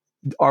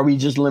 are we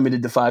just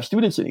limited to 5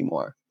 students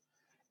anymore?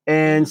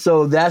 And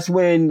so that's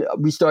when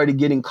we started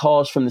getting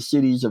calls from the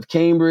cities of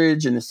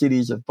Cambridge and the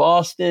cities of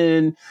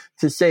Boston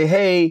to say,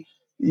 hey,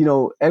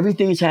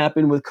 everything's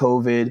happened with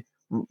COVID.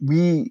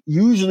 We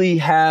usually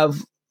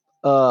have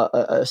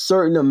a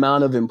certain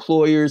amount of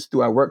employers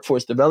through our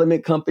workforce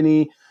development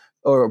company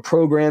or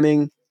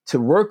programming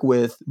to work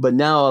with. But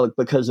now,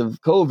 because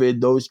of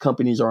COVID, those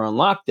companies are on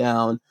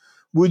lockdown.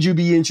 Would you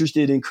be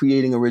interested in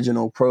creating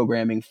original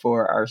programming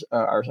for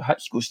our high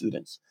school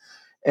students?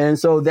 And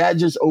so that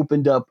just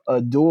opened up a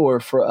door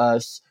for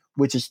us,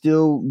 which is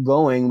still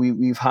going.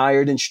 We've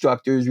hired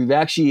instructors. We've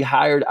actually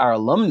hired our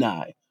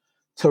alumni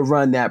to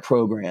run that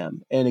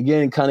program. And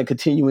again, kind of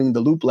continuing the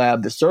Loop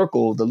Lab, the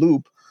circle, the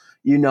loop.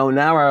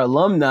 Now our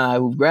alumni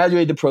who've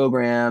graduated the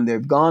program,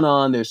 they've gone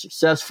on, they're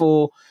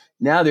successful.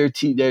 Now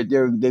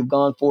they've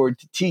gone forward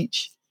to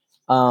teach,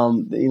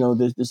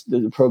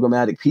 the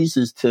programmatic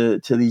pieces to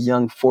these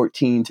young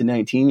 14 to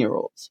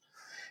 19-year-olds.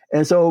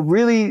 And so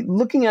really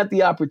looking at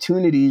the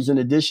opportunities in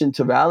addition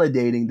to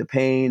validating the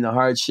pain, the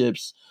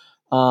hardships,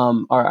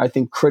 are, I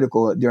think,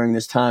 critical during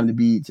this time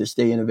to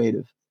stay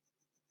innovative.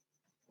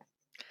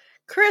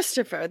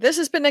 Christopher, this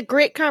has been a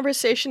great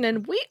conversation,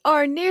 and we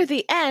are near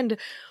the end.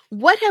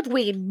 What have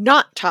we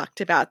not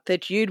talked about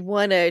that you'd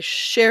want to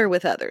share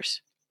with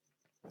others?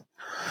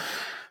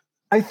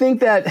 I think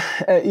that,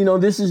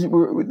 this is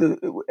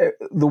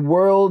the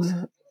world,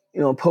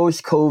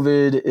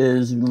 post-COVID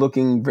is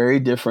looking very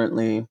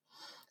differently.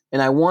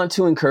 And I want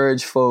to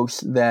encourage folks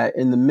that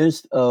in the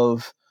midst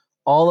of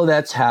all of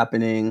that's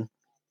happening,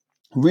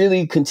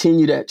 really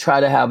continue to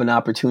try to have an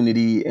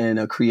opportunity and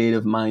a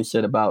creative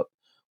mindset about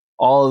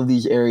all of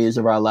these areas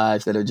of our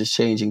lives that are just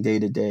changing day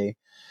to day.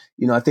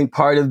 I think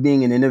part of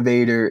being an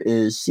innovator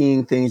is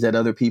seeing things that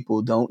other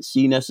people don't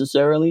see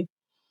necessarily.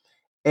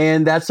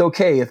 And that's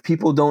okay. If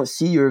people don't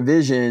see your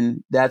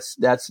vision, that's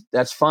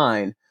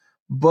fine.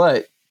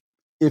 But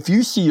if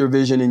you see your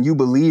vision and you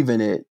believe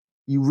in it,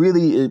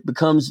 it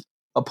becomes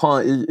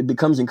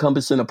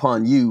encompassing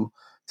upon you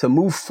to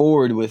move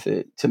forward with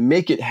it, to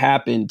make it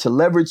happen, to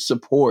leverage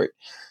support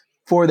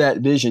for that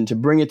vision, to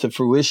bring it to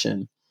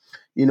fruition.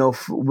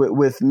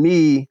 With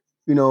me,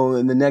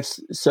 in the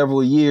next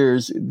several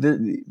years,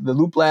 the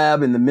Loop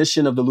Lab and the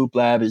mission of the Loop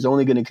Lab is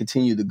only going to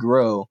continue to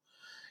grow.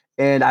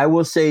 And I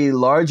will say,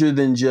 larger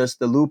than just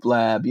the Loop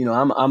Lab,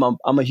 I'm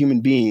a human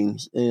being.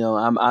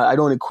 I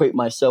don't equate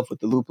myself with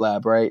the Loop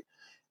Lab, right?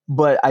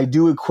 But I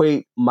do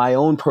equate my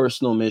own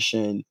personal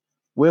mission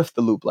with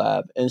the Loop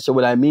Lab. And so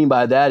what I mean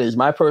by that is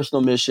my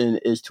personal mission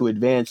is to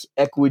advance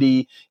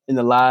equity in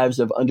the lives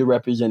of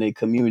underrepresented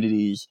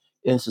communities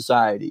in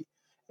society.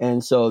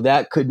 And so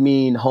that could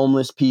mean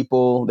homeless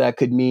people, that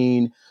could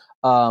mean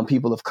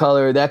people of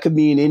color, that could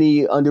mean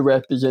any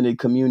underrepresented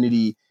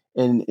community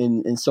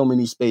in so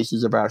many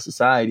spaces of our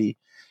society.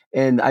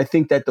 And I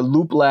think that the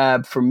Loop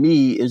Lab for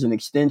me is an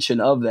extension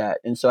of that.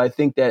 And so I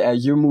think that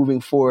as you're moving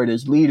forward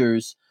as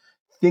leaders,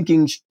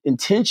 thinking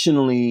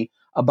intentionally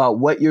about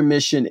what your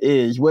mission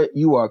is, what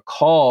you are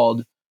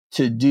called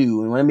to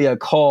do. And when I mean that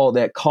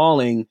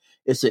calling,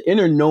 it's an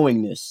inner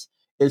knowingness.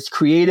 It's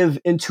creative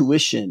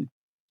intuition,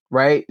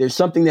 right? There's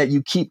something that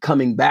you keep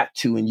coming back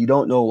to and you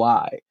don't know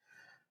why.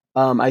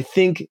 I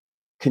think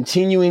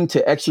continuing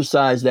to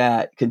exercise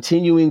that,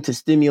 continuing to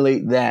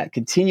stimulate that,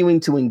 continuing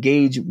to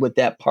engage what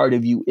that part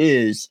of you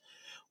is,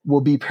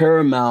 will be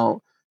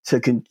paramount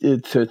to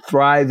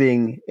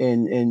thriving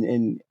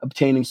and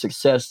obtaining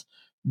success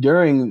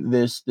during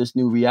this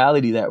new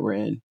reality that we're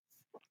in.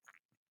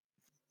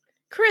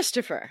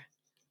 Christopher,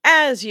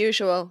 as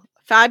usual,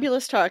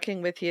 fabulous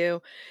talking with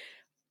you.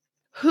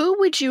 Who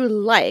would you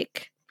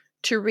like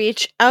to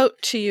reach out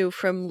to you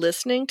from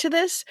listening to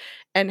this,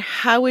 and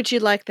how would you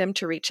like them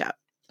to reach out?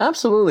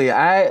 Absolutely.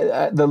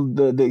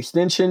 The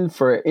extension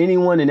for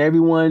anyone and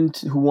everyone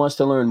who wants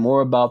to learn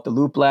more about the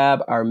Loop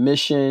Lab, our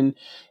mission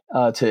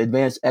to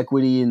advance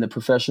equity in the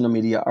professional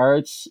media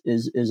arts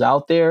is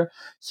out there.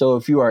 So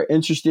if you are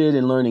interested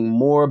in learning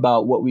more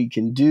about what we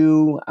can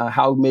do,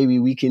 how maybe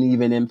we can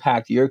even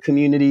impact your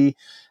community,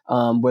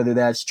 whether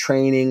that's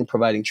training,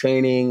 providing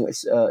training,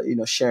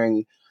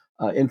 sharing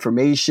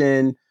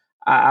information,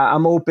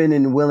 I'm open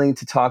and willing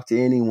to talk to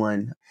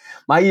anyone.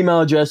 My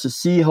email address is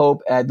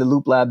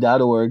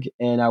chope@thelooplab.org,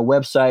 and our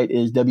website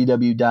is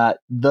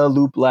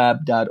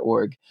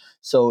www.thelooplab.org.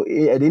 So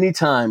at any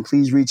time,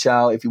 please reach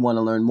out if you want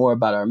to learn more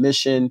about our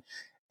mission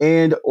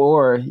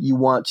or you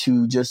want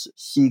to just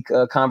seek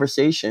a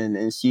conversation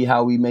and see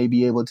how we may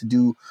be able to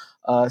do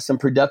some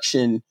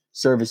production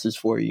services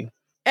for you.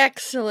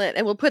 Excellent.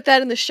 And we'll put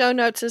that in the show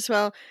notes as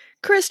well.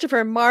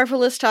 Christopher,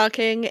 marvelous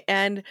talking,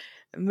 and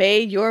may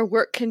your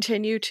work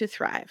continue to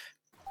thrive.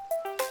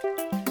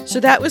 So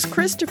that was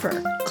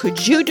Christopher.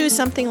 Could you do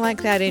something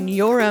like that in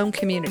your own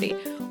community?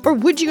 Or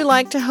would you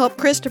like to help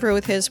Christopher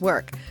with his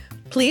work?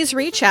 Please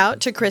reach out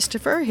to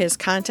Christopher. His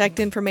contact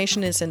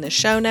information is in the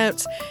show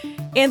notes.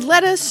 And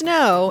let us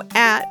know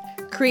at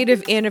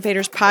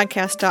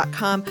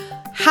creativeinnovatorspodcast.com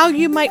how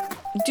you might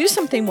do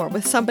something more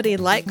with somebody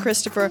like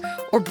Christopher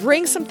or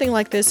bring something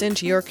like this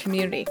into your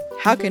community.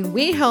 How can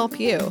we help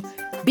you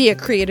be a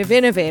creative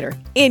innovator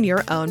in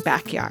your own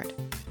backyard?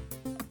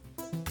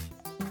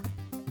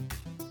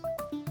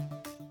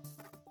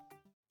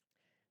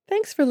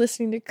 Thanks for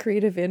listening to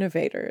Creative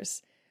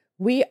Innovators.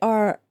 We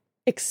are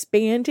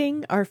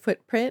expanding our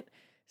footprint,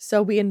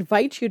 so we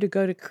invite you to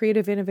go to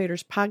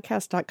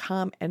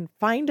creativeinnovatorspodcast.com and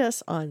find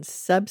us on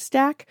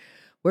Substack,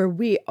 where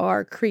we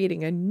are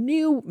creating a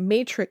new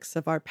matrix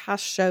of our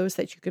past shows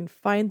that you can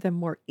find them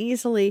more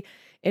easily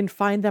and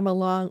find them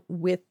along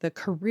with the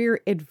career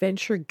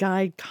adventure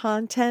guide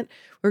content,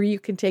 where you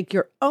can take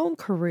your own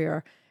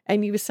career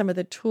and use some of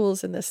the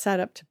tools in the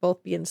setup to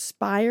both be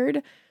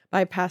inspired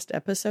by past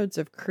episodes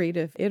of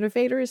Creative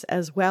Innovators,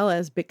 as well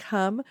as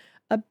become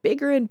a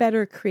bigger and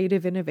better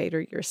creative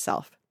innovator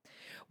yourself.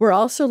 We're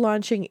also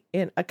launching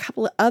in a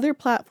couple of other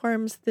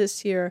platforms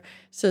this year,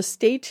 so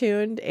stay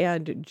tuned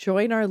and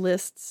join our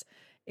lists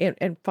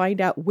and find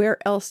out where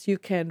else you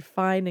can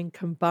find and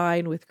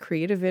combine with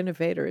creative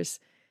innovators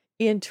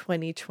in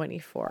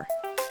 2024.